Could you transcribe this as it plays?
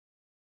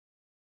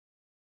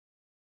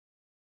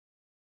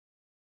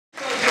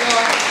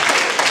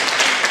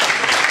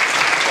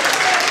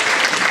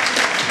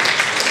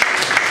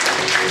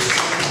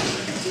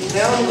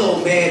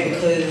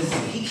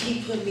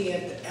put me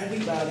after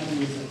everybody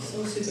who was like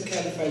so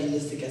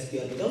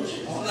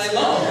supercalifragilisticexpialidocious. All night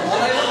long, all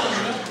night long,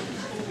 you know?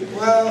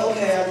 Well,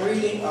 okay, I'm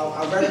reading,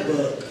 I read a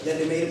book that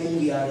they made a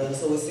movie out of,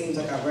 so it seems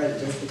like I read it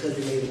just because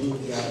they made a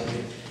movie out of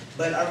it.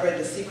 But I read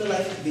The Secret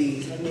Life of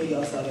Bees. I know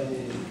y'all saw that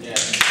movie. Yeah.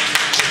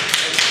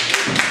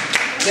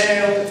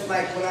 Now,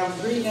 like when I was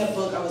reading that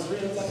book, I was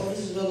like, oh, this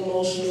is real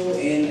emotional,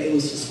 and it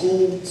was for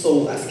school,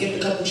 so I skipped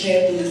a couple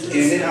chapters, and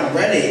then I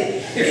read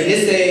it, and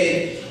it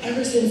said,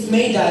 ever since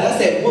May died. I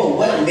said, whoa,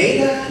 what, May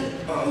died?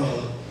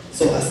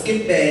 So I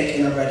skipped back,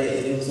 and I read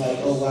it, and it was like,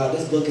 oh wow,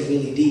 this book is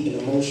really deep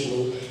and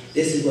emotional.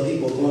 This is what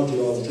people are going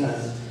through all the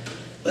time.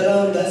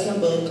 But that's my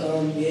book,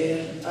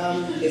 yeah.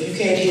 If you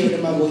can't hear it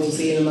in my voice, you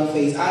see it in my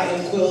face. I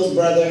am Quills'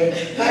 brother.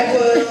 Hi,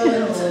 Quills.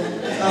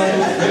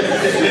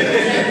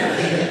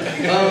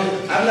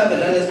 I've never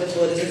done this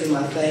before. This isn't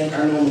my thing.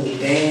 I normally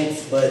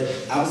dance, but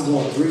I was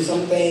going through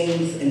some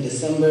things in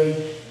December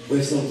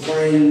with some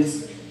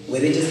friends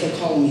where they just kept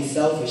calling me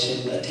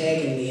selfish and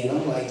attacking me, and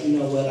I'm like, you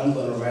know what? I'm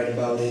gonna write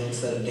about it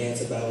instead of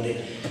dance about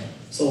it,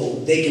 so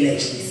they can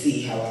actually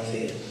see how I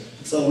feel.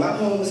 So my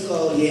poem is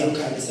called "Yeah, I'm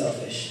Kinda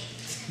Selfish."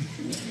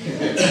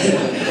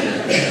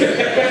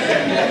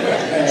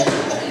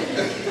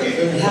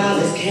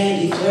 Flowers,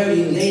 candy,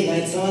 flirty, late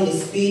nights on the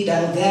speed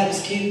dial, that was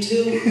cute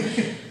too.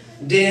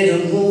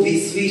 Dinner,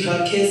 movies,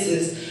 sweetheart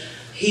kisses.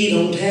 He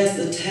don't dance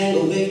the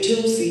tango with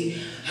two. See,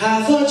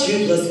 I thought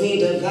you plus me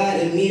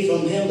divided me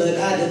from him, but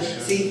I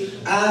didn't. See,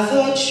 I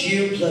thought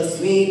you plus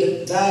me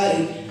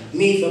divided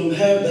me from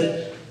her,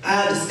 but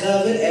I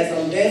discovered as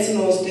I'm dancing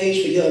on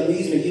stage for your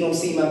amusement, you don't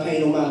see my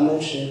pain or my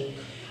emotion.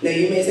 Now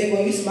you may say,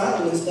 well, you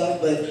smiling and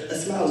stuff, but a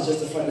smile is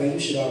just a front. Now you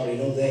should already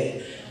know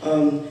that.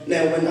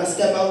 Now when I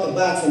step out the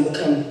box and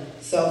become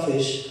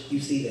selfish, you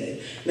see that.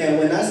 Now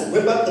when I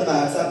rip up the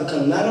box, I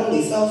become not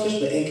only selfish,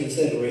 but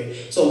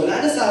inconsiderate. So when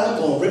I decide I'm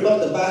going to rip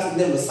up the box and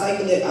then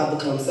recycle it, I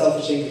become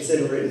selfish,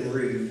 inconsiderate, and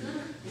rude.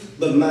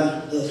 But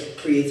the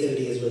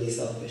creativity is really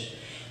selfish.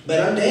 But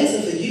I'm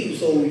dancing for you,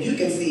 so you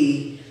can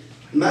see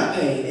my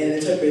pain and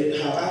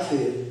interpret how I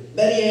feel.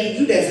 Better yet,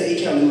 you dance an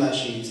 8 count in my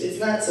shoes. It's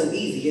not so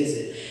easy, is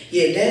it?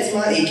 Yeah, dance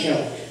my 8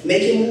 count.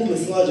 Make your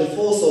movements large and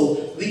full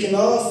so we can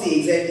all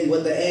see exactly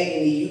what the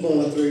agony you're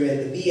going through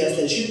and the BS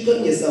that you're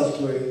putting yourself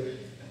through.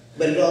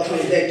 But it all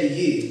comes back to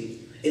you.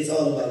 It's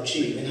all about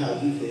you and how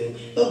you feel.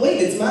 But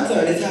wait, it's my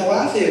turn. It's how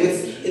I feel.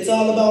 It's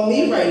all about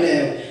me right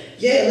now.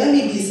 Yeah, let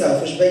me be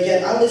selfish, but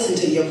yet I listen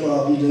to your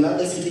problems and I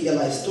listen to your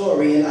life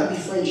story and I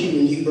befriend you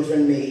and you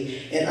befriend me.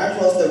 And I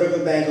cross the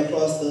riverbank,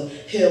 across the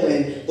hill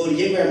and go to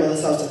your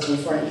grandmother's house to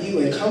confront you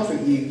and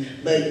comfort you.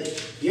 But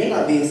you're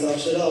not being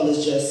selfish at all,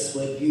 it's just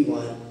what you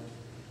want.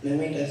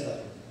 Now ain't that so?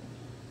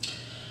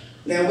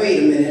 Now wait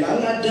a minute,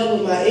 I'm not done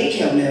with my 8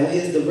 count now.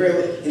 Here's the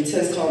real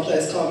intense,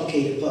 complex,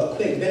 complicated part.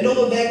 Quick, bend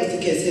over backwards to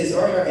kiss his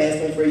or her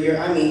aspirin for your,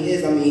 her,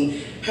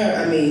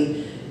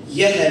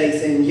 your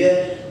headaches and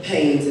your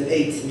pains and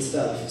aches and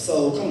stuff.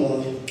 So come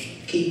on,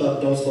 keep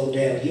up, don't slow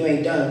down. You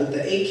ain't done with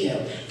the 8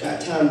 count.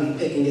 Got time to be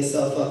picking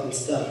yourself up and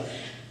stuff,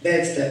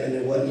 backstepping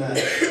and whatnot.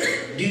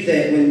 Do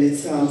that when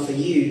it's time for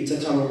you to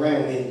come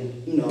around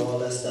and, you know, all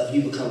that stuff.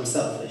 You become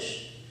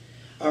selfish.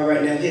 All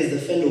right, now here's the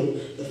finale.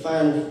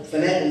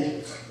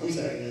 I'm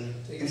sorry, man.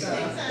 Take your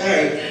time.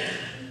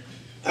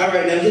 All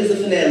right, now here's the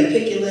finale.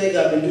 Pick your leg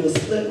up and do a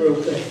split real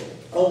quick.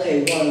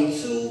 Okay, 1,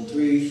 2,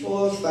 3,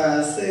 4,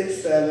 5,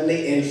 6, 7,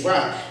 8, and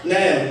fry.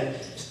 Now,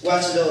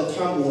 watch it all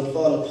crumble and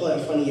fall apart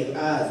in front of your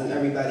eyes and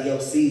everybody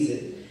else sees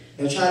it.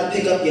 Now try to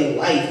pick up your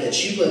life that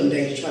you put in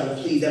danger trying to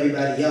please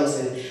everybody else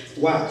and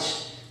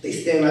watch. They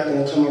still not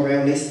going to come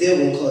around. They still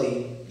going to call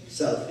you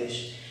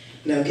selfish.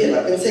 Now get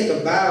up and take a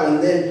bow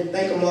and then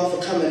thank them all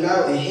for coming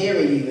out and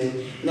hearing you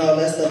and all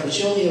that stuff. But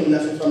you don't hear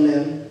nothing from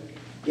them.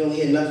 You don't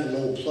hear nothing,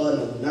 no applaud,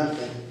 no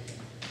nothing.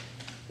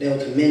 They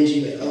don't commend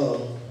you at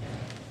all.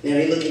 Now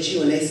they look at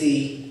you and they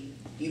see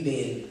you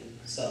being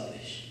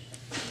selfish.